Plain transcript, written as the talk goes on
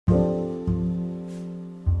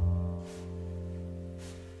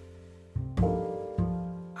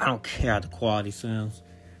I don't care how the quality sounds.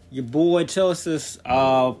 Your boy Chelsea's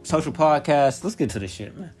social podcast. Let's get to the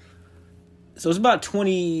shit, man. So it's about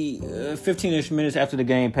 15-ish minutes after the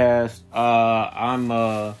game passed.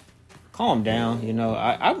 I'm calm down, you know.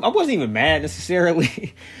 I wasn't even mad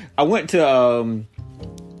necessarily. I went to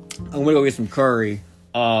go get some curry.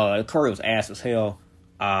 The curry was ass as hell.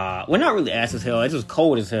 Well, not really ass as hell. It's just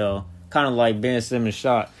cold as hell. Kind of like Ben Simmons'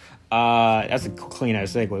 shot. That's a clean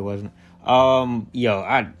ass segue, wasn't it?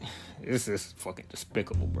 This is fucking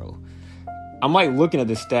despicable, bro. I'm like looking at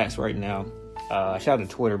the stats right now. Shout out to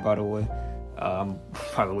Twitter, by the way. I'm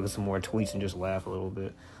probably looking at some more tweets and just laugh a little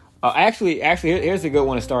bit. Actually, here's a good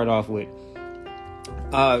one to start off with.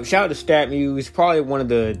 Shout out to StatMuse. Probably one of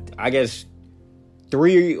the, I guess,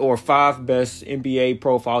 3 or 5 best NBA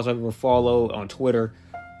profiles I've ever followed on Twitter.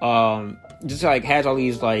 Just like has all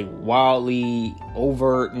these like wildly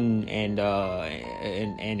overt and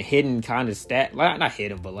hidden kind of stats. Not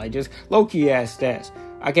hidden, but like just low key ass stats.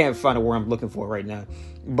 I can't find a word I'm looking for right now.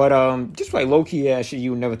 But just like low key ass shit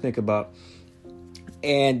you would never think about.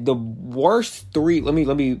 And the worst 3. Let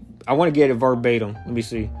me. I want to get it verbatim. Let me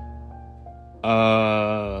see.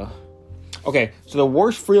 Okay, so the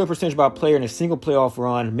worst free throw percentage by a player in a single playoff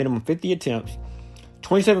run, minimum 50 attempts.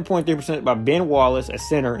 27.3% by Ben Wallace, a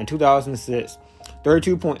center, in 2006.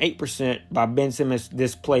 32.8% by Ben Simmons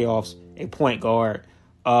this playoffs, a point guard.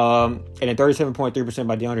 And then 37.3%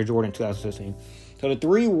 by DeAndre Jordan in 2016. So the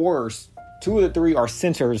 3 worst, 2 of the 3 are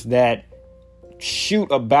centers that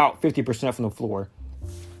shoot about 50% from the floor.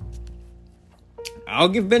 I'll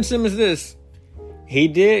give Ben Simmons this. He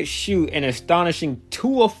did shoot an astonishing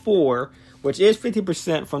 2 of 4, which is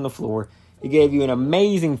 50% from the floor. He gave you an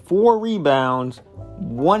amazing 4 rebounds,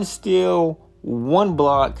 1 steal, 1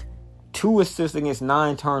 block, 2 assists against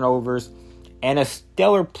 9 turnovers, and a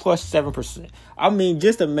stellar plus 7%. I mean,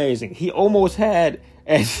 just amazing. He almost had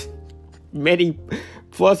as many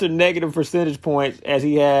plus or negative percentage points as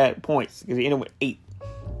he had points, because he ended with 8.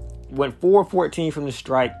 Went 4-14 from the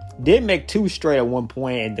strike. Did make 2 straight at one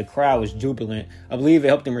point, and the crowd was jubilant. I believe it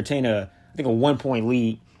helped him retain a 1-point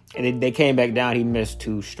lead. And they came back down. He missed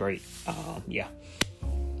 2 straight. Yeah.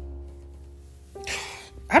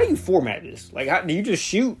 How do you format this? Like, do you just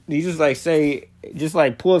shoot? Do you just like say, just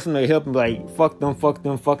like pull from the hip and be like, fuck them,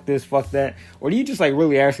 fuck this, fuck that? Or do you just like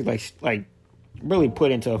really actually like really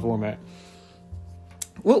put into a format?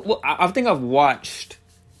 Well, I think I watched,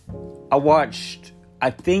 I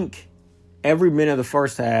think, every minute of the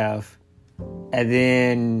first half, and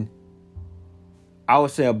then I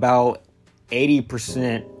would say about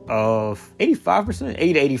 85%, 80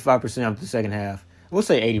 to 85% of the second half. We'll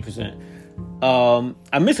say 80%.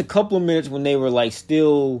 I missed a couple of minutes when they were like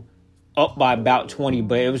still up by about 20,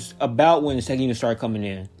 but it was about when the second unit started coming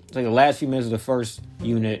in. It's like the last few minutes of the first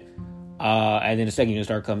unit, and then the second unit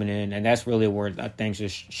started coming in, and that's really where I think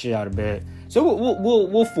just shit out of bed. So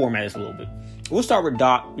we'll format this a little bit. We'll start with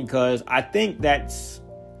Doc, because I think that's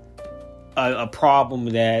a problem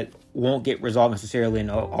that won't get resolved necessarily in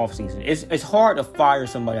the offseason. It's hard to fire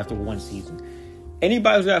somebody after one season.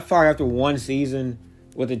 Anybody who's got fired after one season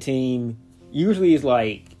with a team usually is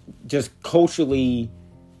like just culturally,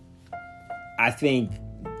 I think,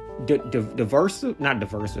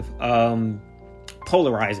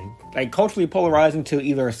 polarizing. Like culturally polarizing to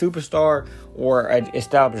either a superstar or an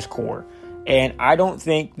established core. And I don't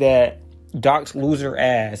think that Doc's loser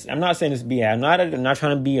ass. I'm not saying this to be. I'm not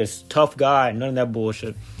trying to be a tough guy. None of that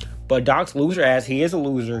bullshit. But Doc's loser ass. He is a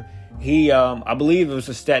loser. He, I believe it was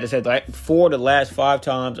a stat that said like 4 of the last 5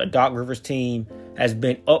 times a Doc Rivers team has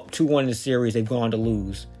been up 2-1 in the series, they've gone to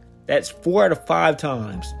lose. That's 4 out of 5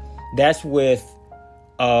 times. That's with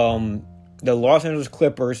the Los Angeles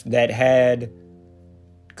Clippers that had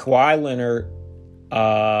Kawhi Leonard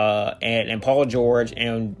and Paul George,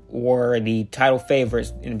 and were the title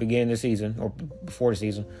favorites in the beginning of the season or before the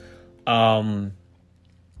season. That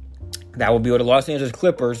would be with the Los Angeles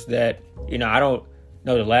Clippers. That, you know, I don't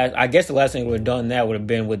know I guess the last thing would have done that would have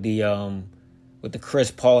been with the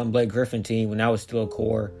Chris Paul and Blake Griffin team when that was still a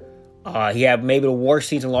core. He had maybe the worst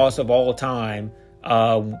season loss of all time.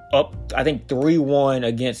 Up, I think 3-1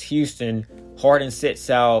 against Houston. Harden sits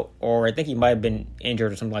out, or I think he might have been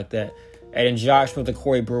injured or something like that. And then Josh Smith and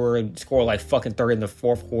Corey Brewer scored like fucking 30 in the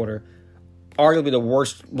fourth quarter. Arguably the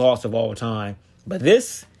worst loss of all time. But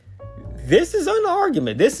this is an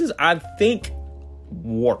argument. This is, I think,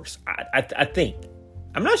 worse. I think.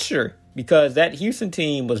 I'm not sure, because that Houston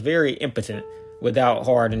team was very impotent without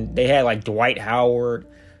Harden. They had like Dwight Howard.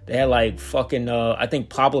 They had like fucking, I think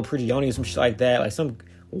Pablo Prigioni or some shit like that. Like some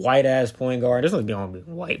white ass point guard. There's nothing beyond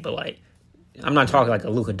being white, but like, I'm not talking like a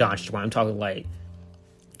Luka Doncic one. I'm talking like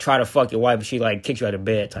try to fuck your wife and she like kicks you out of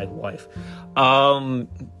bed type of wife.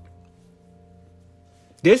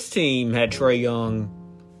 This team had Trae Young,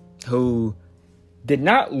 who did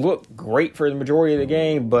not look great for the majority of the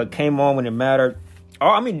game, but came on when it mattered. Oh,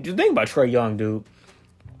 I mean, the thing about Trae Young, dude,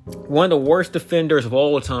 one of the worst defenders of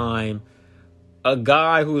all time, a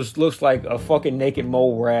guy who looks like a fucking naked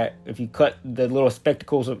mole rat if you cut the little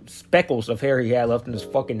speckles of hair he had left in his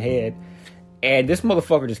fucking head. And this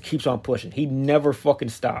motherfucker just keeps on pushing. He never fucking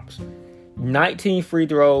stops. 19 free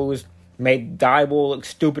throws, made Thibault look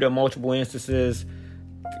stupid in multiple instances.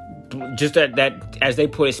 Just that as they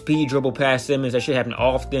put a speed dribble past Simmons, that shit happened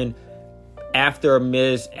often. After a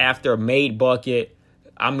miss, after a made bucket.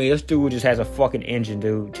 I mean, this dude just has a fucking engine,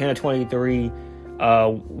 dude. 10 of 23.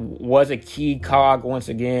 Was a key cog once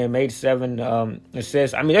again. Made 7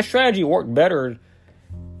 assists. I mean, that strategy worked better,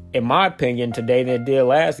 in my opinion, today than it did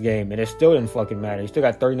last game. And it still didn't fucking matter. He still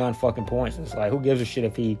got 39 fucking points. It's like, who gives a shit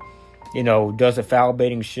if he, does the foul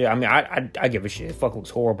baiting shit? I mean, I give a shit. It fucking looks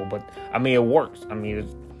horrible. But, I mean, it works. I mean,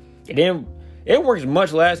 it works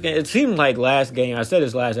much last game. It seemed like last game, I said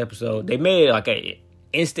this last episode, they made like an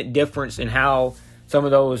instant difference in how some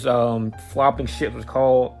of those flopping shit was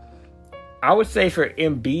called. I would say for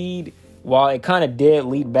Embiid, while it kind of did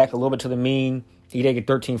lead back a little bit to the mean, he did get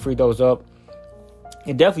 13 free throws up.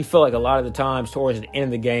 It definitely felt like a lot of the times towards the end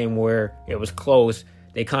of the game where it was close,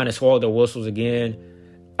 they kind of swallowed their whistles again.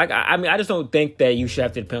 I mean, I just don't think that you should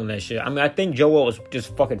have to depend on that shit. I mean, I think Joel was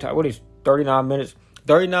just fucking tired. What is 39 minutes?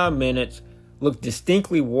 39 minutes, looked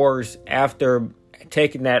distinctly worse after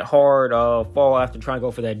taking that hard fall after trying to go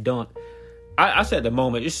for that dunk. I said at the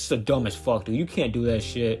moment, it's just dumb as fuck, dude. You can't do that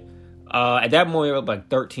shit. At that moment, it was like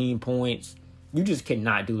 13 points. You just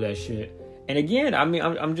cannot do that shit. And again, I mean,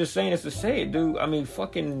 I'm just saying this to say it, dude. I mean,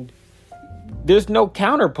 fucking, there's no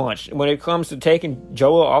counterpunch when it comes to taking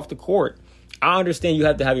Joel off the court. I understand you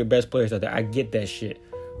have to have your best players out there. I get that shit.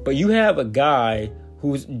 But you have a guy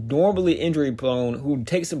who's normally injury prone, who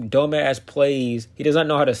takes some dumbass plays. He does not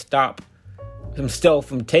know how to stop himself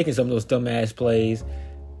from taking some of those dumbass plays.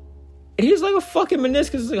 And he's like a fucking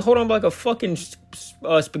meniscus, like, hold on, like a fucking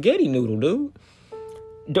spaghetti noodle,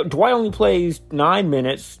 dude. Dwight only plays 9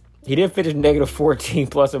 minutes. He did finish negative 14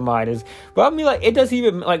 plus or minus. But I mean, like, it doesn't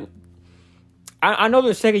even, like, I know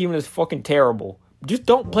the second unit is fucking terrible. Just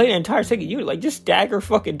don't play the entire second unit. Like, just stagger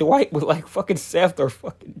fucking Dwight with, like, fucking Seth or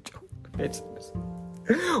fucking Jordan.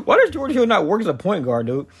 Why does Jordan Hill not work as a point guard,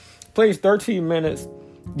 dude? Plays 13 minutes,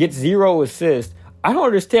 gets 0 assists. I don't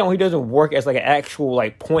understand why he doesn't work as, like, an actual,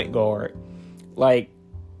 like, point guard. Like,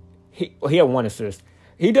 he had 1 assist.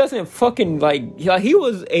 He doesn't fucking, like, he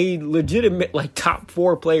was a legitimate, like, top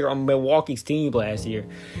 4 player on Milwaukee's team last year.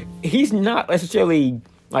 He's not necessarily,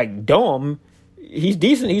 like, dumb. He's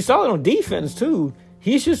decent. He's solid on defense, too.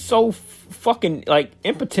 He's just so fucking, like,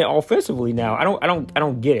 impotent offensively now. I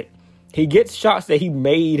don't get it. He gets shots that he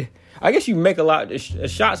made. I guess you make a lot.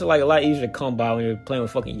 Shots are, like, a lot easier to come by when you're playing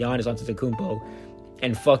with fucking Giannis Antetokounmpo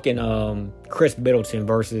and fucking Chris Middleton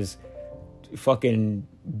versus fucking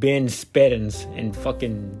Ben Simmons and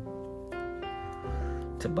fucking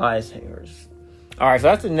Tobias Harris. All right, so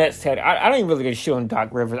that's the Nets head. I don't even really get shit on Doc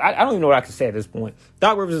Rivers. I don't even know what I can say at this point.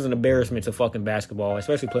 Doc Rivers is an embarrassment to fucking basketball,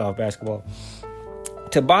 especially playoff basketball.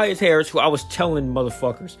 Tobias Harris, who I was telling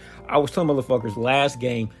motherfuckers last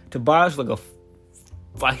game, Tobias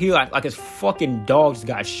like his fucking dog just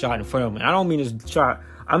got shot in front of him. And I don't mean his shot.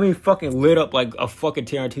 I mean fucking lit up like a fucking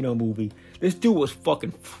Tarantino movie. This dude was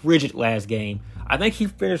fucking frigid last game. I think he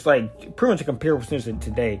finished like pretty much a comparable percentage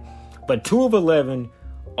today. But 2 of 11,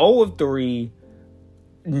 0 of 3,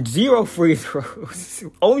 0 free throws,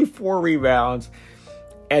 only 4 rebounds,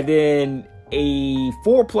 and then a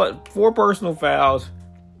 4 personal fouls,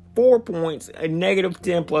 4 points, a negative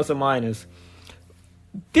 10 plus or minus.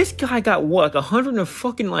 This guy got what, like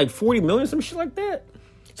 140 million, some shit like that?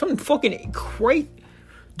 Something fucking crazy.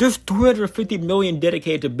 There's 350 million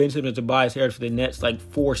dedicated to Ben Simmons and Tobias Harris for the Nets, like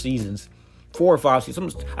 4 seasons. 4 or 5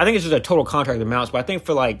 seasons. I think it's just a total contract amounts, but I think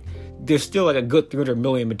for like, there's still like a good 300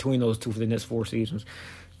 million between those two for the next 4 seasons,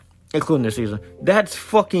 including this season. That's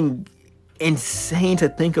fucking insane to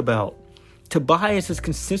think about. Tobias has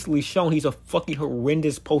consistently shown he's a fucking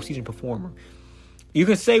horrendous postseason performer. You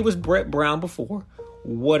can say it was Brett Brown before,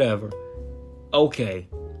 whatever. Okay.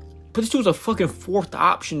 But this dude's a fucking 4th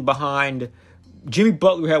option behind Jimmy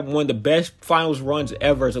Butler, who had one of the best finals runs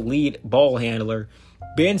ever as a lead ball handler.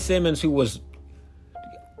 Ben Simmons, who was,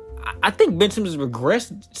 I think Ben Simmons has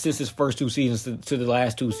regressed since his first 2 seasons to the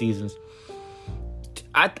last 2 seasons.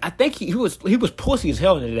 I think he was pussy as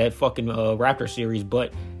hell into that fucking Raptor series,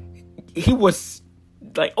 but he was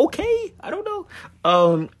like, okay, I don't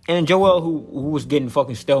know. And Joel, who was getting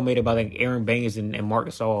fucking stalemated by like Aaron Baines and Marc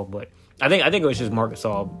Gasol, but I think it was just Marc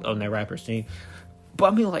Gasol on that Raptors team.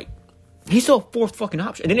 But I mean, like, he's still a fourth fucking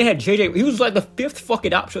option. And then they had JJ. He was like the fifth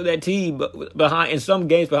fucking option of that team behind in some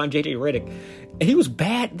games behind JJ Redick, and he was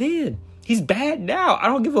bad then. He's bad now. I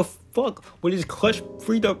don't give a fuck what his clutch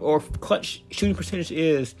free throw or clutch shooting percentage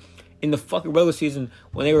is in the fucking regular season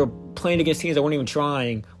when they were playing against teams that weren't even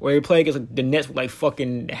trying, or they played against like, the Nets with like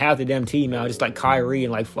fucking half the damn team now, just like Kyrie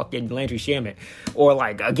and like fucking Landry Shamet, or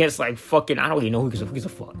like against like fucking I don't even know who gives a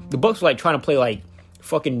fuck. The Bucks were like trying to play like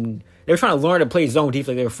fucking. They were trying to learn to play zone defense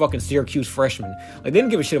like they were fucking Syracuse freshmen. Like they didn't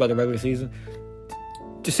give a shit about the regular season.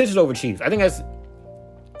 The Sixers overachieved. I think that's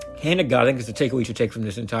hand to God. I think it's the takeaway you should take from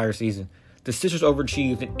this entire season. The Sixers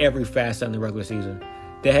overachieved in every facet in the regular season.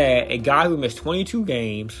 They had a guy who missed 22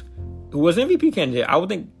 games, who was an MVP candidate. I would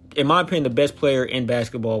think, in my opinion, the best player in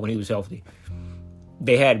basketball when he was healthy.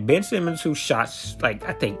 They had Ben Simmons, who shot, like,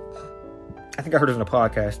 I think I heard it on a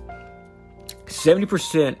podcast,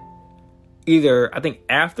 70% either, I think,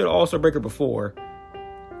 after the All-Star break or before.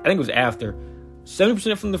 I think it was after.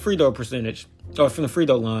 70% from the free throw percentage, or from the free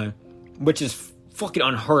throw line, which is fucking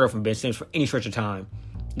unheard of from Ben Simmons for any stretch of time.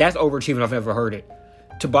 That's overachieving if I've ever heard it.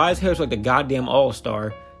 Tobias Harris like the goddamn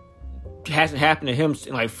all-star. Hasn't happened to him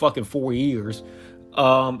in like fucking 4 years.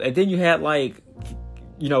 And then you had like,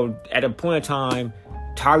 you know, at a point in time,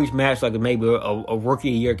 Tyrese Maxey like maybe a rookie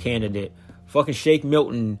of the year candidate. Fucking Shake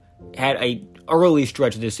Milton had a early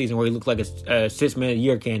stretch of this season where he looked like a 6 man of the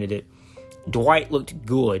year candidate. Dwight looked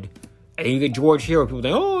good. And you get George Hill. People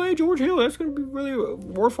think, oh, hey, George Hill, that's going to be really a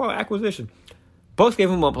worthwhile acquisition. Bucks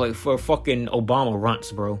gave him up like for fucking Obama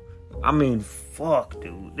runts, bro. I mean, fuck,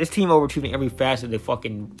 dude. This team overachieved in every facet. They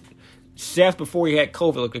fucking Seth before he had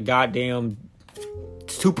COVID looked a goddamn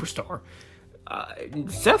superstar.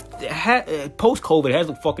 Seth post COVID has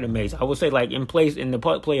looked fucking amazing. I would say like in the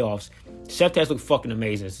playoffs, Seth has looked fucking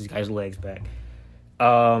amazing as this guy's legs back.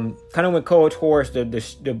 Kind of went cold towards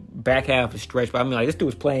the back half of the stretch, but I mean like this dude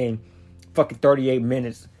was playing fucking 38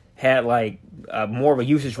 minutes, had like more of a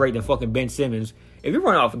usage rate than fucking Ben Simmons. If you're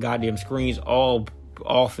running off of goddamn screens all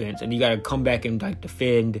offense and you got to come back and like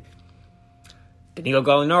defend, Danilo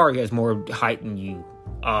Gallinari has more height than you.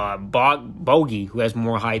 Bogey, who has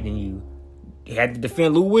more height than you. He had to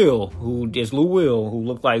defend Lou Will, who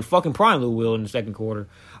looked like fucking prime Lou Will in the second quarter.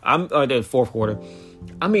 The fourth quarter.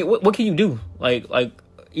 I mean, what can you do? Like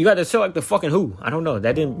you got to sell like the fucking Who. I don't know.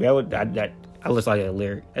 I listen like a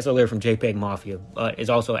lyric. That's a lyric from JPEG Mafia.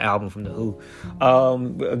 It's also an album from the Who.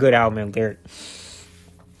 A good album and lyric.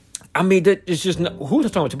 I mean, it's just who's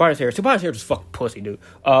talking about Tobias Harris? Tobias Harris is fucking pussy, dude.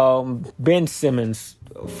 Ben Simmons,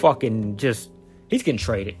 fucking just he's getting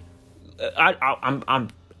traded.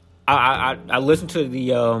 I listened to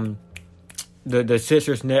the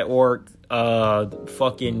Sixers Network,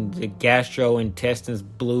 fucking the Gastrointestines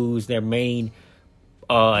Blues, their main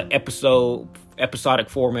episodic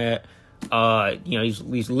format. You know,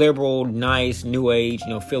 these liberal, nice, new age,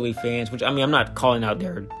 Philly fans, which, I mean, I'm not calling out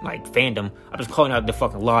their, like, fandom. I'm just calling out the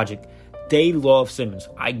fucking logic. They love Simmons.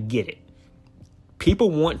 I get it.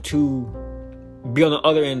 People want to be on the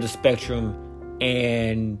other end of the spectrum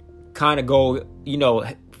and kind of go,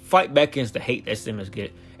 fight back against the hate that Simmons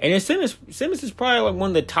get. And then Simmons is probably like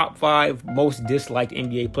one of the top 5 most disliked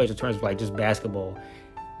NBA players in terms of, like, just basketball.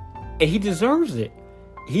 And he deserves it.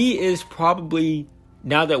 He is probably...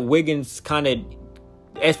 Now that Wiggins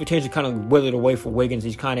expectations kind of withered away for Wiggins,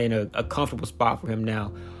 he's kind of in a comfortable spot for him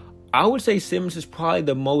now. I would say Simmons is probably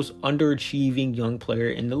the most underachieving young player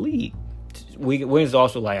in the league. Wiggins is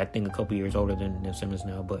also like, I think, a couple years older than Simmons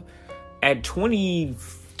now. But at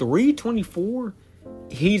 23, 24,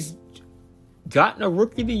 he's gotten a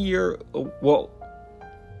Rookie of the Year. Well,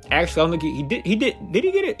 actually, I don't think he did. Did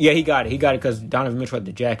he get it? Yeah, he got it. He got it because Donovan Mitchell had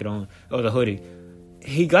the jacket on, or the hoodie.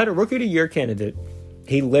 He got a Rookie of the Year candidate.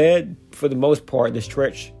 He led, for the most part, the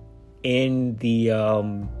stretch in the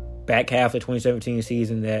back half of the 2017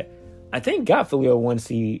 season that I think got Philly a 1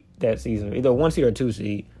 seed that season. Either a 1 seed or a 2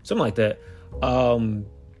 seed. Something like that.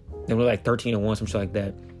 They were like 13-1, something like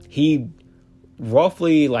that. He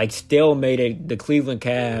roughly like stalemated the Cleveland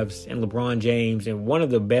Cavs and LeBron James in one of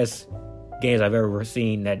the best games I've ever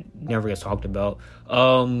seen that never gets talked about.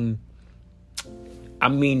 I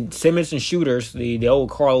mean, Simmons and shooters, the old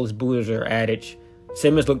Carlos Boozer adage,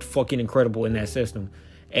 Simmons looked fucking incredible in that system.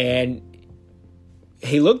 And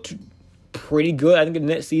he looked pretty good, I think, in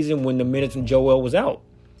that season when the minutes when Joel was out.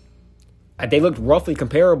 They looked roughly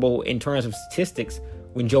comparable in terms of statistics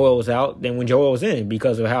when Joel was out than when Joel was in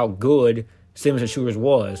because of how good Simmons and shooters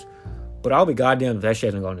was. But I'll be goddamn if that shit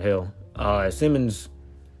hasn't gone to hell. Simmons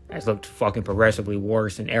has looked fucking progressively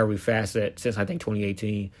worse in every facet since I think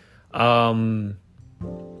 2018. I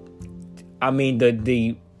mean,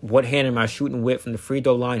 the what hand am I shooting with from the free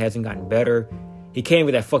throw line hasn't gotten better. He can't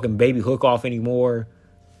with that fucking baby hook off anymore.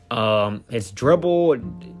 His dribble,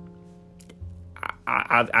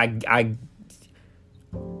 I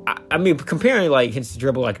mean, comparing like his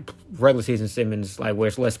dribble like regular season Simmons, like where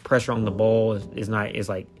it's less pressure on the ball, is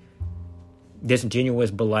like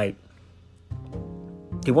disingenuous, but like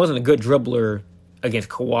he wasn't a good dribbler against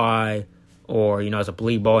Kawhi or as a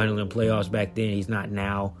lead ball handler in the playoffs back then. He's not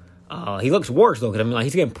now. He looks worse though, because I mean, like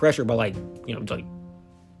he's getting pressured by like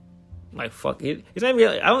fuck it. It's not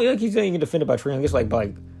even, I don't think he's getting defended by Trae Young. It's like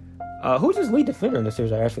who's his lead defender in the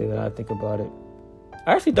series? Actually, when I think about it,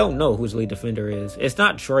 I actually don't know who his lead defender is. It's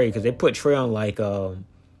not Trae, because they put Trae on like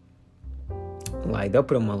they'll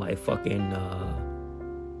put him on like fucking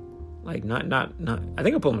like not. I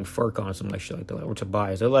think I put him in Furkan or something like shit like that, or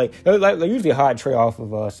Tobias. They're usually hot Trae off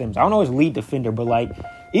of Sims. I don't know his lead defender, but like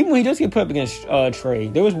even when he does get put up against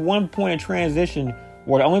Trae, there was one point in transition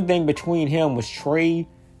where the only thing between him was Trae,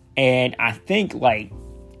 and I think like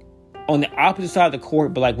on the opposite side of the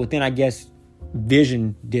court, but like within, I guess,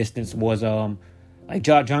 vision distance was like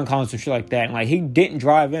John Collins and shit like that. And like he didn't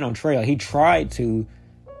drive in on Trae. Like he tried to,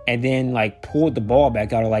 and then like pulled the ball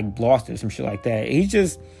back out or like lost it or some shit like that. He's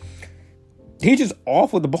just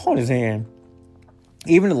off with the ball in his hand.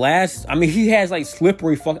 Even the last, I mean, he has like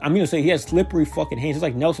slippery he has slippery fucking hands. It's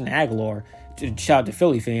like Nelson Aguilar. Shout out to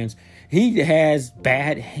Philly fans. He has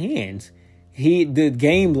bad hands. The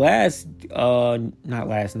game not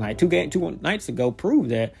last night, two nights ago proved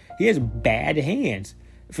that he has bad hands.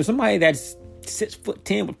 For somebody that's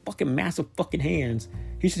 6'10" with fucking massive fucking hands,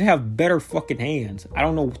 he should have better fucking hands. I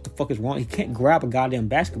don't know what the fuck is wrong. He can't grab a goddamn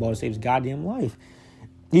basketball to save his goddamn life.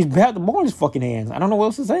 He's bad the ball in his fucking hands. I don't know what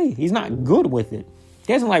else to say. He's not good with it.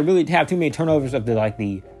 He doesn't like really have too many turnovers of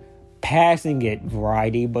the passing it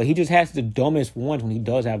variety, but he just has the dumbest ones when he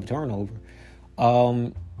does have a turnover.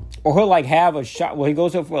 Or he'll like have a shot where he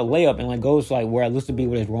goes up for a layup and like goes like where it looks to be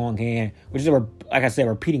with his wrong hand, which is like I said, a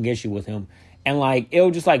repeating issue with him. And like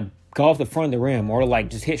it'll just like go off the front of the rim or like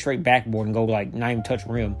just hit straight backboard and go like not even touch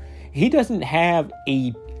rim. He doesn't have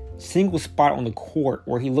a single spot on the court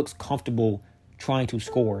where he looks comfortable trying to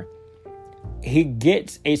score. He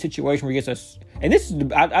gets a situation where he gets us, and this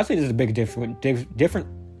is I say this is a big different.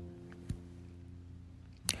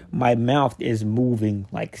 My mouth is moving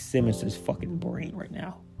like Simmons' fucking brain right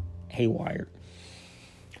now. Haywire.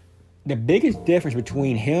 The biggest difference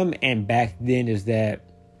between him and back then is that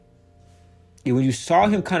when you saw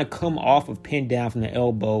him kind of come off of pin down from the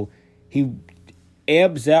elbow, he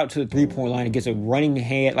ebbs out to the three-point line and gets a running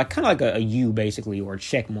head, like kind of like a U basically, or a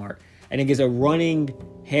check mark. And it gets a running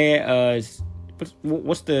head,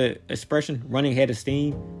 what's the expression? Running head of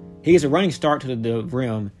steam. He gets a running start to the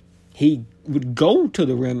rim. He would go to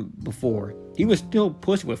the rim before. He was still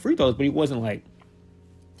pushing with free throws, but he wasn't like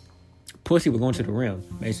pussy with going to the rim,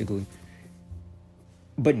 basically.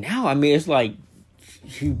 But now, I mean, it's like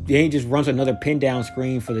he just runs another pin down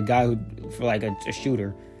screen for the guy for like a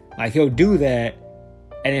shooter. Like he'll do that,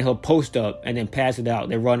 and then he'll post up and then pass it out.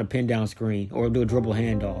 They run a pin down screen or do a dribble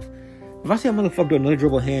handoff. If I see a motherfucker do another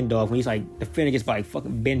dribble handoff when he's like defending against like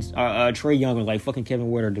fucking Trae Young or like fucking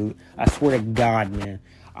Kevin Whitter, dude, I swear to God, man.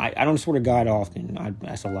 I don't swear to God often.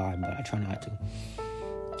 That's a lie, but I try not to.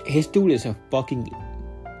 His dude is a fucking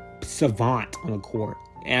savant on the court.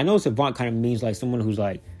 And I know savant kind of means like someone who's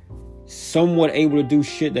like somewhat able to do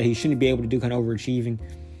shit that he shouldn't be able to do, kind of overachieving.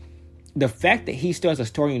 The fact that he still has a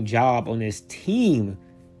starting job on this team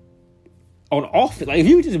on offense, like if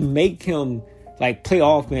you just make him like play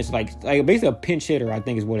offense, like basically a pinch hitter, I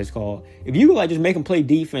think is what it's called. If you like just make him play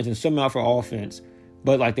defense and sub him out for offense,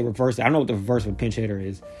 but like the reverse, I don't know what the reverse of a pinch hitter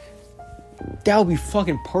is. That would be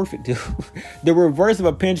fucking perfect, dude. The reverse of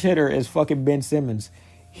a pinch hitter is fucking Ben Simmons.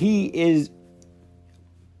 He is,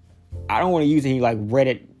 I don't want to use any like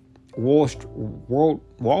Reddit, Wall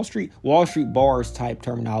Street bars type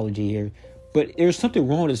terminology here, but there's something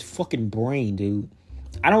wrong with his fucking brain, dude.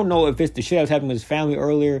 I don't know if it's the shit that was happening with his family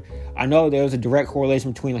earlier. I know there was a direct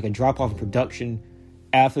correlation between like a drop off in production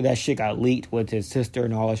after that shit got leaked with his sister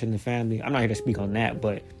and all that shit in the family. I'm not here to speak on that,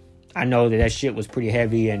 but I know that shit was pretty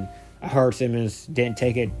heavy, and I heard Simmons didn't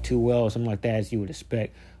take it too well, or something like that, as you would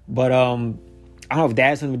expect. But I don't know if that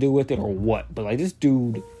has something to do with it or what. But like this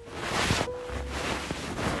dude,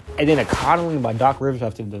 and then a coddling by Doc Rivers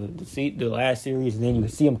after the last series, and then you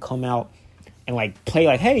see him come out and like play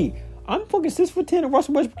like, hey, I'm fucking 6'10" and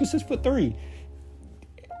Russell Westbrook is 6'3".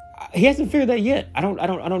 He hasn't figured that yet. I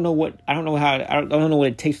don't know what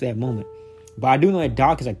it takes for that moment. But I do know that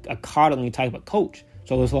Doc is a coddling type of coach.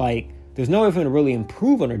 So it's like there's no way for him to really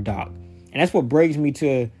improve under Doc, and that's what brings me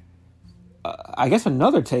to, I guess,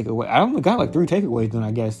 another takeaway. I only got like 3 takeaways, then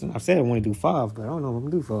I guess, and I said I want to do 5, but I don't know if I'm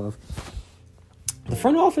gonna do 5. The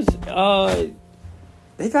front office,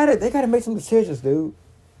 they gotta make some decisions, dude.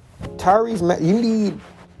 Tyrese, you need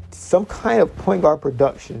some kind of point guard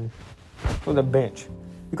production from the bench.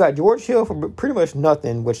 You got George Hill for pretty much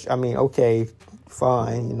nothing, which, I mean, okay,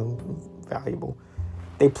 fine, valuable.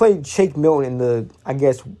 They played Shake Milton in the, I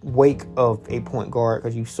guess, wake of a point guard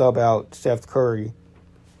because you sub out Seth Curry.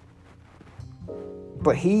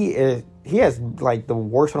 But he has, like, the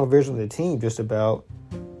worst tunnel vision of the team, just about.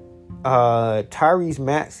 Tyrese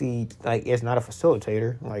Maxey, like, is not a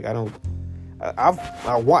facilitator. Like,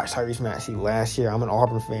 I watched Tyrese Maxey last year. I'm an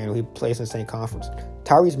Auburn fan. He plays in the same conference.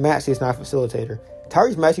 Tyrese Maxey is not a facilitator.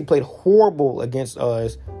 Tyrese Maxey played horrible against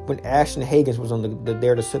us when Ashton Hagans was on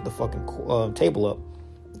there to set the fucking table up.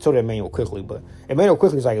 So did Emmanuel Quickley, but Emmanuel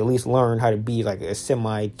Quickley is like at least learn how to be like a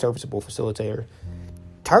semi-serviceable facilitator.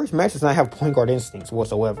 Tyrese Maxey does not have point guard instincts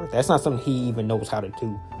whatsoever. That's not something he even knows how to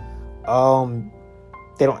do.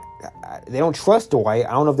 They don't trust Dwight.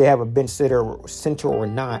 I don't know if they have a bench center or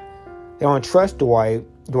not. They don't trust Dwight.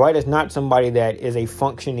 Dwight is not somebody that is a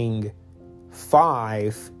functioning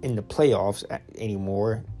 5 in the playoffs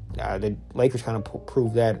anymore. The Lakers kind of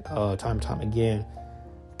proved that time and time again.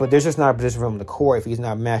 But there's just not a position for him in the court if he's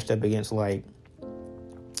not matched up against, like,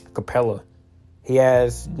 Capella. He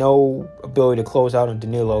has no ability to close out on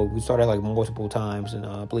Danilo. We saw that, like, multiple times, and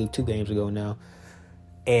I believe 2 games ago now.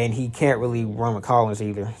 And he can't really run with Collins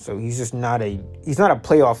either. So he's just not a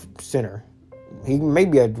playoff center. He may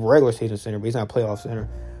be a regular season center, but he's not a playoff center.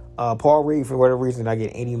 Paul Reed, for whatever reason, not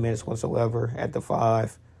getting 80 minutes whatsoever at the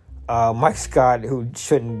 5. Mike Scott, who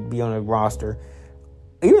shouldn't be on the roster.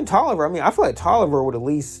 Even Tolliver, I mean, I feel like Tolliver would at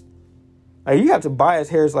least... Like, you have Tobias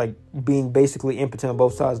Harris, like, being basically impotent on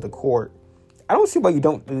both sides of the court. I don't see why you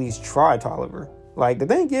don't at least try Tolliver. Like, the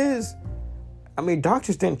thing is, I mean, Doc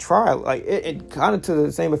just didn't try. Like, it kind of to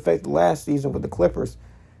the same effect last season with the Clippers.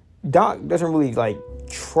 Doc doesn't really, like,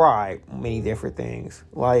 try many different things.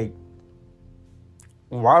 Like,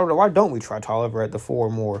 why don't we try Tolliver at the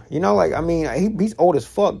 4 more? Like, I mean, he's old as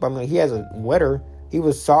fuck, but I mean, he has a wetter. He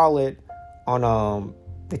was solid on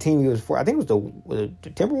the team he was for. I think it was the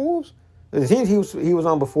Timberwolves. The teams he was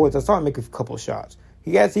on before. I saw him make a couple of shots.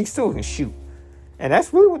 He still can shoot, and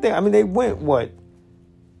that's really what they went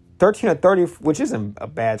 13 or 30, which isn't a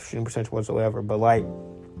bad shooting percentage whatsoever. But like,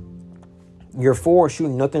 you're 4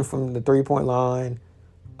 shooting nothing from the 3-point line.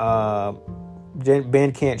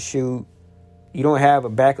 Ben can't shoot. You don't have a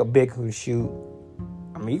backup big who can shoot.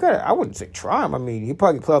 I mean, I wouldn't say try him. I mean, he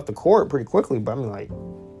probably play off the court pretty quickly. But I mean, like,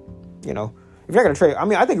 if you're not gonna trade, I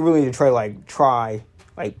mean, I think you really need to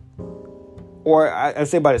or I'd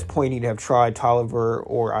say by this point, you need to have tried Tolliver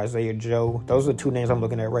or Isaiah Joe. Those are the 2 names I'm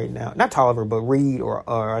looking at right now. Not Tolliver, but Reed or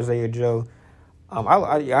Isaiah Joe.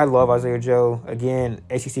 I love Isaiah Joe. Again,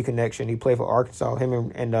 ACC connection. He played for Arkansas.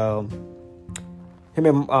 Him and I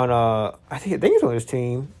think he's on his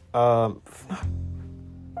team.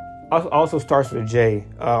 Also starts with a J.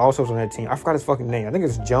 Also on that team. I forgot his fucking name. I think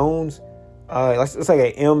it's Jones. It's like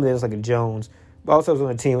an M, then it's like a Jones. But also was on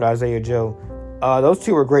the team with Isaiah Joe. Those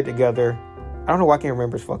 2 were great together. I don't know why I can't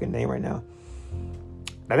remember his fucking name right now.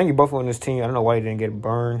 I think he both on this team. I don't know why he didn't get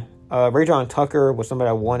burned. Rajon Tucker was somebody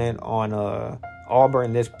I wanted on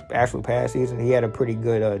Auburn this actual past season. He had a pretty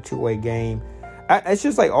good 2-way game. It's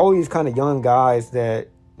just like all these kind of young guys that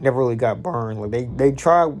never really got burned. Like they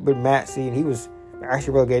tried with Maxey, and he was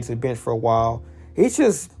actually relegated to the bench for a while. It's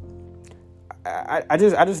just, I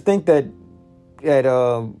just think that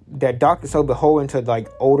Doc is so beholden to like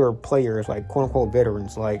older players, like quote unquote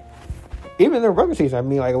veterans. Like even in the regular season, I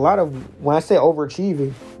mean, like when I say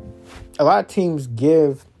overachieving, a lot of teams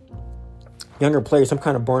give younger players some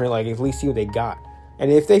kind of burn, like at least see what they got.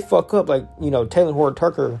 And if they fuck up, like Taylor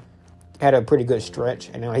Horton-Tucker had a pretty good stretch,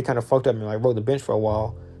 and then he kind of fucked up and like rode the bench for a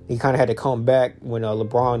while. He kind of had to come back when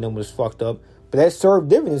LeBron then was fucked up, but that served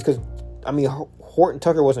dividends because I mean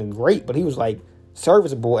Horton-Tucker wasn't great, but he was like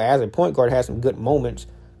serviceable as a point guard. Had some good moments,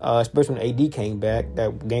 especially when AD came back.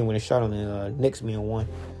 That game when he shot on the Knicks being one.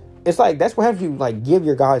 It's like that's what happens. You like give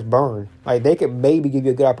your guys burn. Like they could maybe give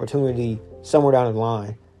you a good opportunity somewhere down the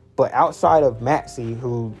line. But outside of Maxey,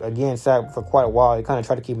 who again sat for quite a while, they kind of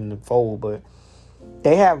try to keep him in the fold, but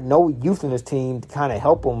they have no youth in this team to kind of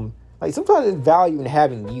help them. Like sometimes there's value in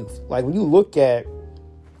having youth. Like when you look at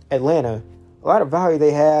Atlanta, a lot of value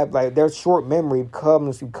they have, like their short memory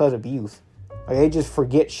comes because of youth. Like they just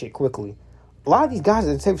forget shit quickly. A lot of these guys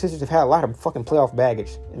in the same positions have had a lot of fucking playoff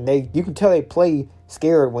baggage, and you can tell they play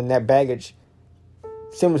scared when that baggage,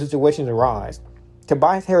 similar situations arise.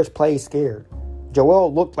 Tobias Harris played scared.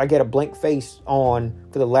 Joel looked like he had a blank face on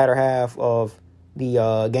for the latter half of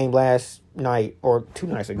the game last night, or 2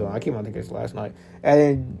 nights ago. I can't think it's last night.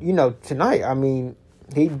 And then, tonight, I mean,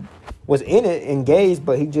 he was in it, engaged,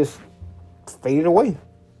 but he just faded away.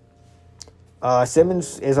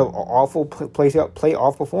 Simmons is an awful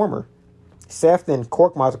playoff performer. Seth and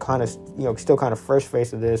Korkmaz are kind of, still kind of fresh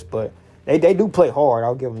face of this, but they do play hard.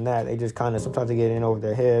 I'll give them that. They just kind of, sometimes they get in over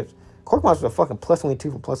their heads. Korkmaz was a fucking plus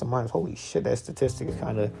 22 from plus or minus. Holy shit, that statistic is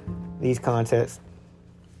kind of these contests.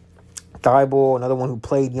 Thibault, another one who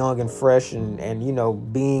played young and fresh,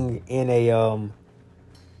 and being in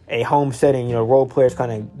a home setting, role players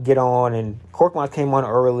kind of get on, and Korkmaz came on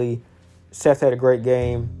early. Seth had a great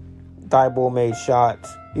game. Thibault made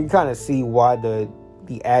shots. You can kind of see why the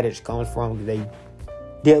adage comes from. They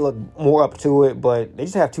did look more up to it, but they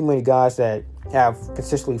just have too many guys that have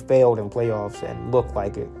consistently failed in playoffs and look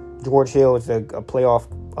like it. George Hill is a playoff,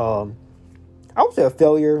 I would say a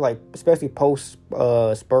failure, especially post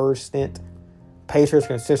Spurs stint. Pacers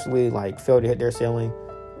consistently failed to hit their ceiling.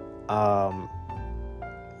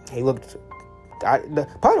 He looked.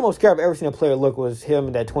 Probably the most scared I've ever seen a player look was him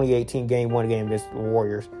in that 2018 Game 1 game against the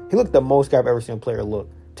Warriors. He looked the most scared I've ever seen a player look,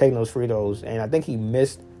 taking those free throws, and I think he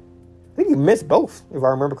missed both, if I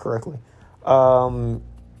remember correctly. Kind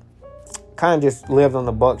of just lived on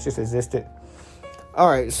the Bucks, just existed. All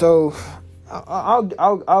right, so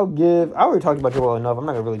I'll give. I already talked about Joel enough. I'm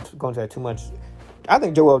not gonna really go into that too much. I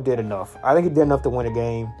think Joel did enough. I think he did enough to win a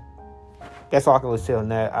game. That's all I can really say on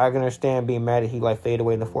that. I can understand being mad that he faded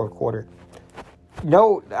away in the fourth quarter.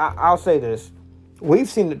 No, I'll say this. We've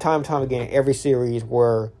seen it time and time again in every series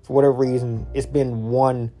where, for whatever reason, it's been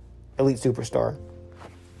one elite superstar.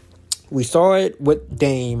 We saw it with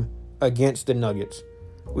Dame against the Nuggets.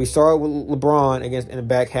 We saw it with LeBron in the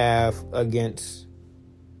back half against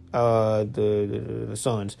the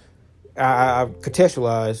Suns. I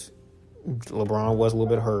contextualize LeBron was a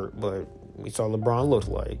little bit hurt, but we saw LeBron looked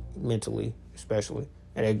like mentally, especially,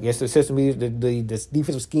 and I guess the system the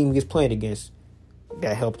defensive scheme he's playing against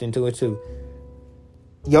that helped into it too.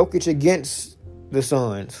 Jokic against the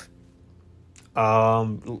Suns,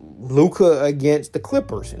 Luka against the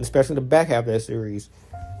Clippers, and especially the back half of that series.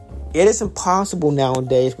 It is impossible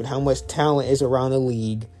nowadays with how much talent is around the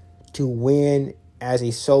league to win as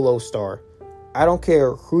a solo star. I don't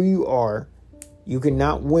care who you are. You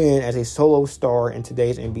cannot win as a solo star in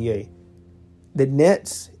today's NBA. The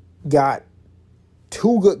Nets got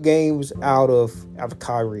 2 good games out of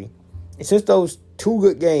Kyrie. And since those 2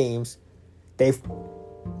 good games,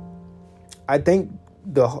 I think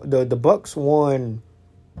the Bucks won.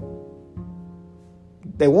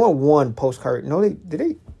 They won 1 post Kyrie. No,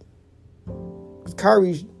 did.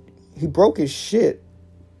 Kyrie, he broke his shit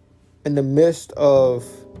in the midst of.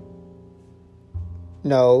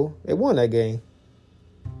 No, they won that game.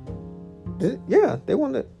 Yeah, they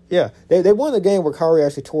won the. Yeah, they won the game where Kyrie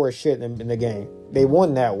actually tore his shit in the game. They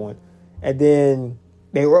won that one, and then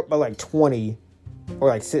they were up by 20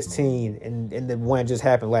 or 16, and the one that just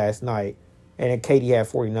happened last night, and then KD had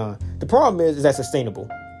 49. The problem is that's sustainable,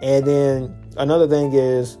 and then another thing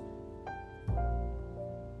is.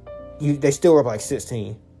 They still were up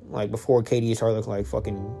 16, before KD started looking like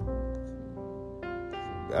fucking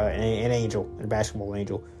an angel, a basketball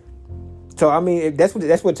angel. So I mean, that's what it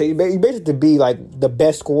takes. You basically to be the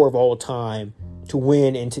best scorer of all time to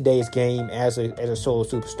win in today's game as a solo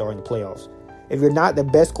superstar in the playoffs. If you're not the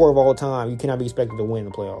best scorer of all time, you cannot be expected to win the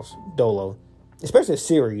playoffs. Dolo, especially a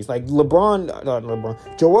series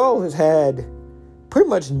Joel has had pretty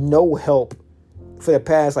much no help for the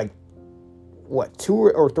past 2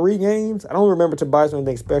 or 3 games? I don't remember Tobias doing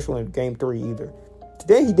anything special in game 3 either.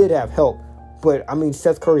 Today he did have help, but I mean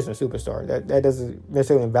Seth Curry's a superstar. That doesn't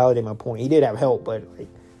necessarily invalidate my point. He did have help, but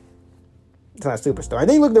it's not a superstar. And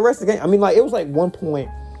then you look at the rest of the game. I mean, it was 1 point.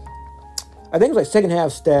 I think it was second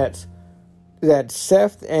half stats that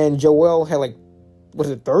Seth and Joel had was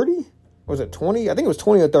it 30? Was it 20? I think it was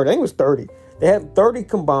 20 or 30. I think it was 30. They had 30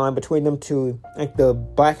 combined between them two, the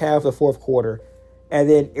back half of the fourth quarter. And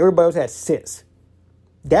then everybody else had 6.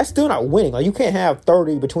 That's still not winning. You can't have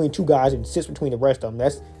 30 between 2 guys and 6 between the rest of them.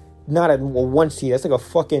 That's not a 1 seed. That's a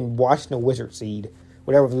fucking Washington Wizard seed.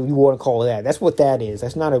 Whatever you want to call that. That's what that is.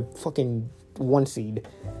 That's not a fucking 1 seed.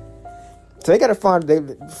 So they got to find...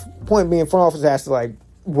 The point being, front office has to,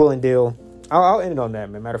 will and deal. I'll end it on that,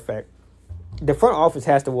 man. Matter of fact. The front office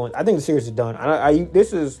has to win. I think the series is done.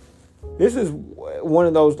 This is one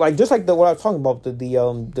of those, just what I was talking about,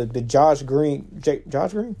 the Josh Green.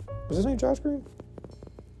 Josh Green? Was his name Josh Green?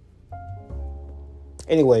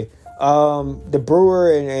 Anyway, the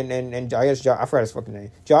Brewer and I guess I forgot his fucking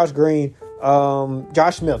name. Josh Green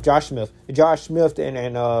Josh Smith, the Josh Smith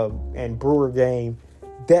and Brewer game.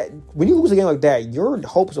 That when you lose a game like that, your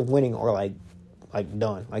hopes of winning are like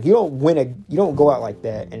done. Like you don't go out like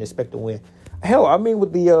that and expect to win. Hell, I mean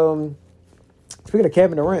with the speaking of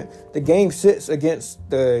Kevin Durant, the game 6 against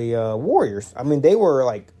the Warriors. I mean they were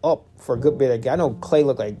like up for a good bit. I know Clay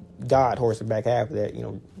looked like God towards the back half of that. You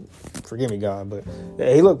know, forgive me, God, but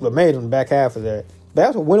he looked amazing in the back half of that. But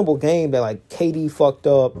that was a winnable game that like KD fucked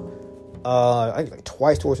up. I think like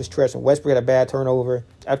twice towards the stretch, and Westbrook had a bad turnover.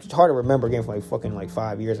 It's hard to remember a game from like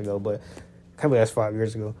 5 years ago, but I can't believe that's 5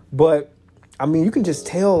 years ago. But I mean, you can just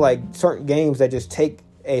tell like certain games that just take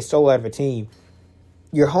a soul out of a team.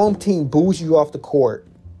 Your home team boos you off the court,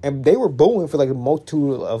 and they were booing for like a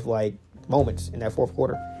multitude of like moments in that fourth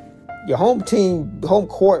quarter. Your home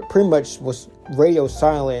court pretty much was radio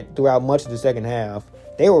silent throughout much of the second half.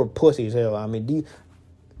 They were pussy as hell. I mean,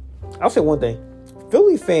 I'll say one thing: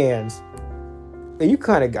 Philly fans. You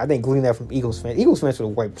kind of, I think, glean that from Eagles fans. Eagles fans are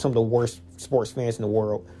like some of the worst sports fans in the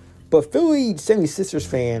world. But Philly 76ers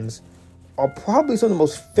fans are probably some of the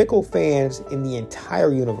most fickle fans in the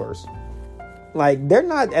entire universe. Like, they're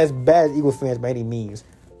not as bad as Eagles fans by any means.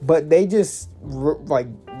 But they just,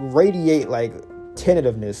 radiate, like,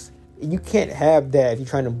 tentativeness. You can't have that if you're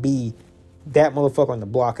trying to be that motherfucker on the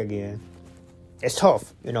block again. It's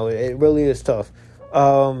tough. You know, it really is tough.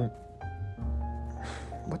 What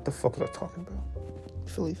the fuck was I talking about?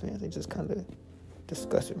 Philly fans, they just kind of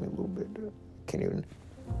disgusted me a little bit. Can't even.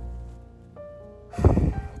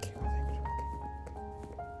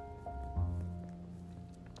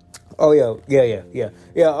 Oh yeah.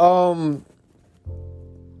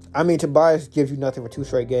 I mean, Tobias gives you nothing for 2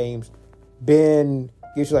 straight games. Ben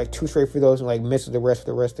gives you like 2 straight free throws and like misses the rest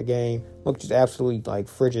of the game. Look, just absolutely like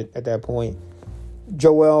frigid at that point.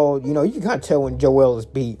 Joel, you know, you can kind of tell when Joel is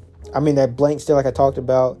beat. I mean, that blank stare like I talked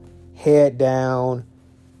about, head down.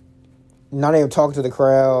 Not even talking to the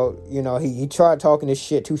crowd. You know, he tried talking this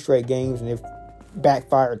shit 2 straight games and it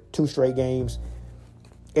backfired 2 straight games.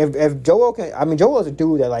 If Joel can, I mean, Joel is a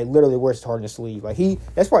dude that like literally wears his heart in his sleeve. Like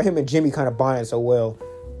that's why him and Jimmy kind of bonded so well.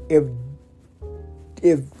 If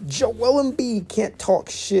Joel Embiid can't talk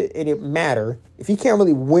shit and it matter, if he can't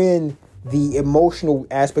really win the emotional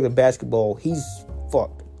aspect of basketball, he's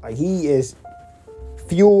fucked. Like he is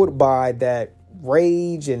fueled by that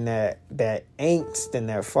rage and that angst and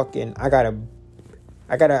that fucking I gotta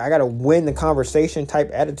win the conversation type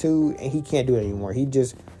attitude, and he can't do it anymore. He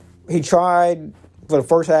tried for the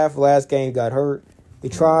first half of the last game, he got hurt. He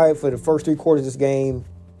tried for the first 3 quarters of this game.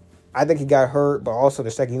 I think he got hurt, but also the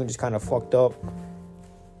second he just kind of fucked up.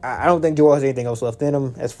 I don't think Joel has anything else left in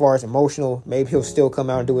him as far as emotional. Maybe he'll still come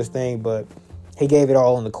out and do his thing, but he gave it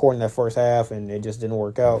all in the court in that first half, and it just didn't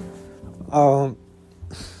work out.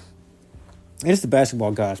 It's the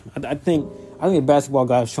basketball guys. I think the basketball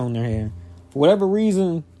guys have shown their hand. For whatever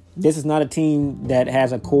reason, this is not a team that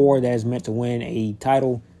has a core that is meant to win a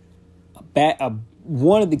title.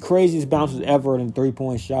 One of the craziest bounces ever in a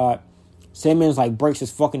 3-point shot. Simmons breaks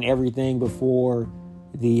his fucking everything before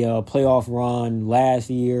the playoff run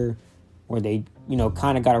last year, where they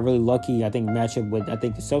kind of got a really lucky matchup with the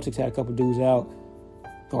Celtics had a couple dudes out,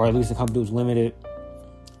 or at least a couple dudes limited.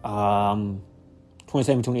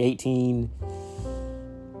 2017-2018.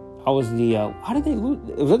 How did they lose?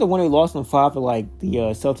 Was that the one they lost in 5 to the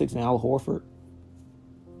Celtics and Al Horford?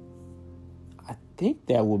 I think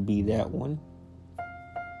that would be that one.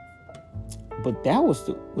 But that was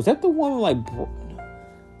that the one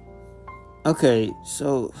okay,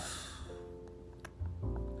 so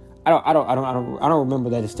I don't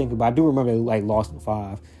remember that distinctly, but I do remember they lost in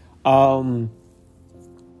 5.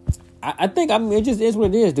 I think it just is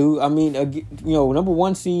what it is, dude. I mean, number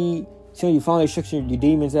 1 seed, you finally shook your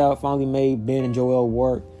demons out, finally made Ben and Joel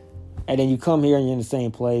work, and then you come here and you're in the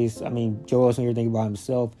same place. I mean, Joel's here thinking about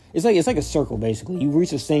himself. It's like a circle, basically. You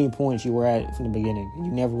reach the same point you were at from the beginning, and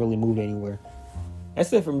you never really moved anywhere.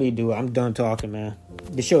 That's it for me, dude. I'm done talking, man.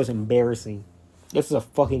 This show is embarrassing. This is a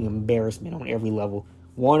fucking embarrassment on every level.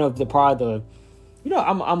 One of I'm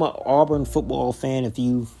an Auburn football fan. If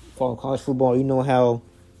you follow college football, you know how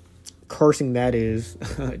cursing that is.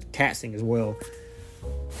 Taxing as well.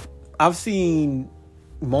 I've seen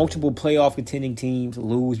multiple playoff contending teams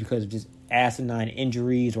lose because of just asinine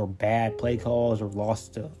injuries or bad play calls or loss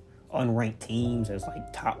to unranked teams as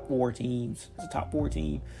top 4 teams. It's a top 4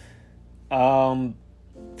 team.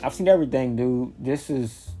 I've seen everything, dude. This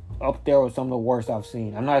is up there with some of the worst I've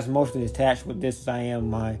seen. I'm not as emotionally attached with this as I am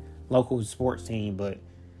my local sports team, but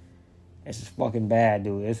it's just fucking bad,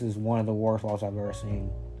 dude. This is one of the worst losses I've ever seen.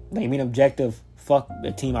 You mean objective? Fuck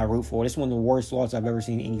the team I root for. This is one of the worst losses I've ever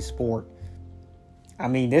seen in any sport. I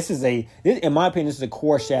mean, in my opinion, this is a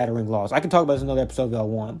core-shattering loss. I can talk about this in another episode if I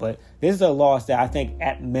want, but this is a loss that I think,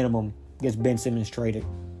 at minimum, gets Ben Simmons traded.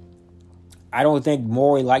 I don't think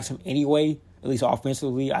Morey likes him anyway, at least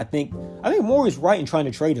offensively. I think Morey's right in trying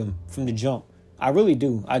to trade him from the jump. I really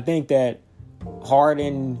do. I think that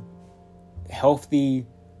Harden, healthy.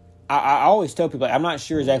 I always tell people, I'm not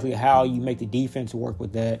sure exactly how you make the defense work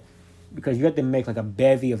with that, because you have to make like a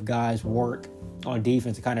bevy of guys work on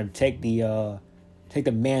defense to kind of take the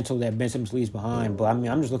mantle that Ben Simmons leaves behind. But I mean,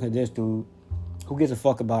 I'm just looking at this dude. Who gives a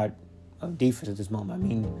fuck about defense at this moment? I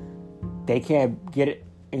mean, they can't get it,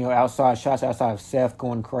 outside shots outside of Seth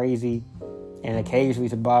going crazy, and occasionally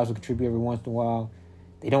Tobias will contribute every once in a while.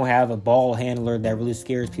 They don't have a ball handler that really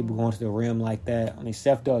scares people going to the rim like that. I mean,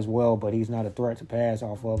 Seth does well, but he's not a threat to pass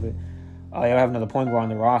off of it. They don't have another point guard on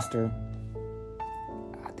the roster.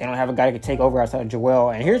 They don't have a guy that can take over outside of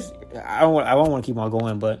Joel. And I don't want to keep on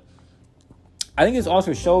going, but I think this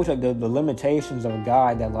also shows like the limitations of a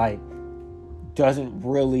guy that like doesn't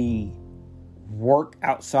really work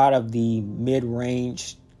outside of the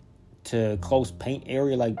mid-range to close paint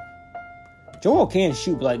area. Like Joel can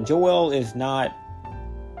shoot, but like Joel is not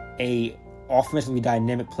a offensively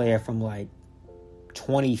dynamic player from like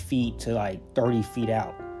 20 feet to like 30 feet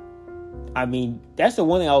out. I mean, that's the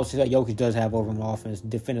one thing I would say that Jokic does have over him on offense,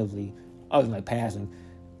 definitively, other than like passing,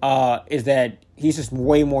 is that he's just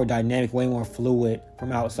way more dynamic, way more fluid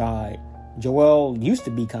from outside. Joel used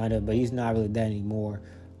to be kind of, but he's not really that anymore.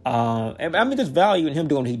 I mean, there's value in him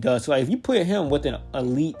doing what he does. So like, if you put him with an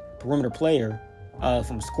elite perimeter player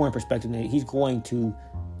from a scoring perspective, he's going to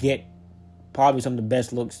get probably some of the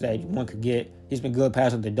best looks that one could get. He's been good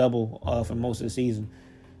passing the double for most of the season.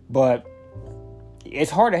 But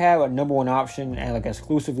it's hard to have a number one option and like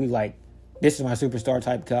exclusively like, this is my superstar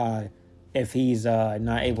type guy if he's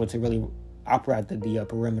not able to really operate the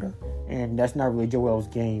perimeter. And that's not really Joel's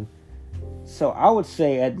game. So I would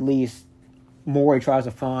say at least Morey tries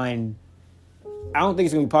to find... I don't think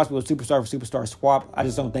it's going to be possible a superstar for superstar swap. I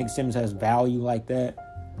just don't think Simmons has value like that.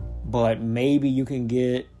 But maybe you can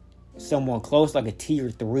get someone close, like a tier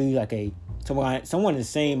 3, like someone in the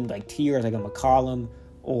same like tier as like a McCollum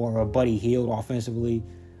or a Buddy Hield offensively.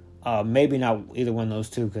 Maybe not either one of those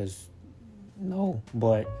two, because no,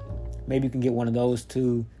 but maybe you can get one of those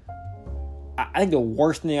two. I think the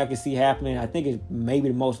worst thing I can see happening, I think is maybe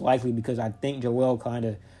the most likely, because I think Joel I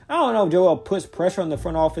don't know if Joel puts pressure on the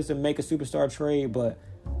front office to make a superstar trade, but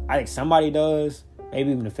I think somebody does,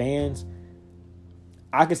 maybe even the fans.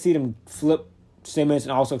 I could see them flip Simmons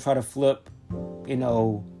and also try to flip,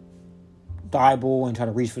 Thibault and try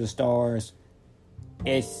to reach for the stars.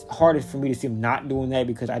 It's harder for me to see him not doing that,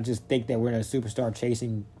 because I just think that we're in a superstar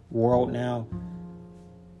chasing world now.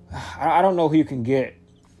 I don't know who you can get,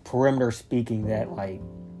 perimeter speaking, that like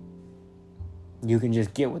you can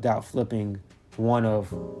just get without flipping one of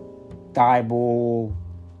Thibault.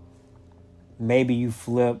 Maybe you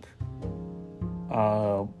flip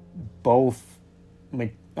both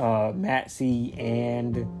Maxey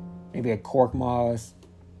and maybe a Korkmaz.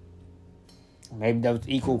 Maybe that was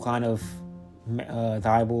equal kind of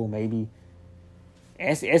Thibault. Maybe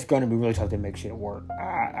it's going to be really tough to make shit work.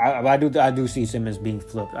 I do see Simmons being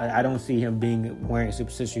flipped. I don't see him wearing a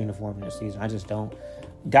Superstitious uniform in this season. I just don't.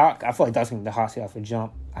 Doc, I feel like Doc's going to be the hot seat off the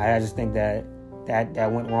jump. I just think that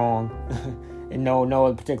went wrong. In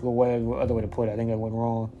no particular other way to put it. I think that went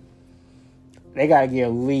wrong. They got to get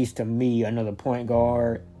at least, to me, another point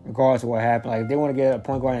guard, regardless of what happened. Like, if they want to get a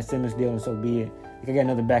point guard in Simmons deal, and so be it. They can get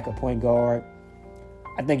another backup point guard.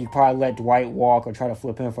 I think you probably let Dwight walk or try to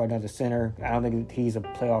flip him for another center. I don't think he's a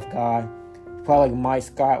playoff guy. Probably like Mike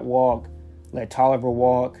Scott walk, let Tolliver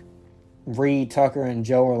walk. Reed, Tucker, and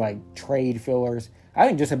Joe are like trade fillers. I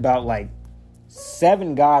think just about like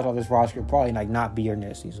 7 guys on this roster could probably like not be here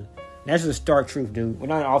next season. And that's just the stark truth, dude. We're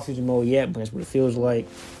not in off-season mode yet, but that's what it feels like.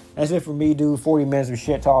 That's it for me, dude. 40 minutes of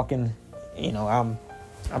shit talking. I'm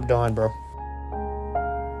done, bro.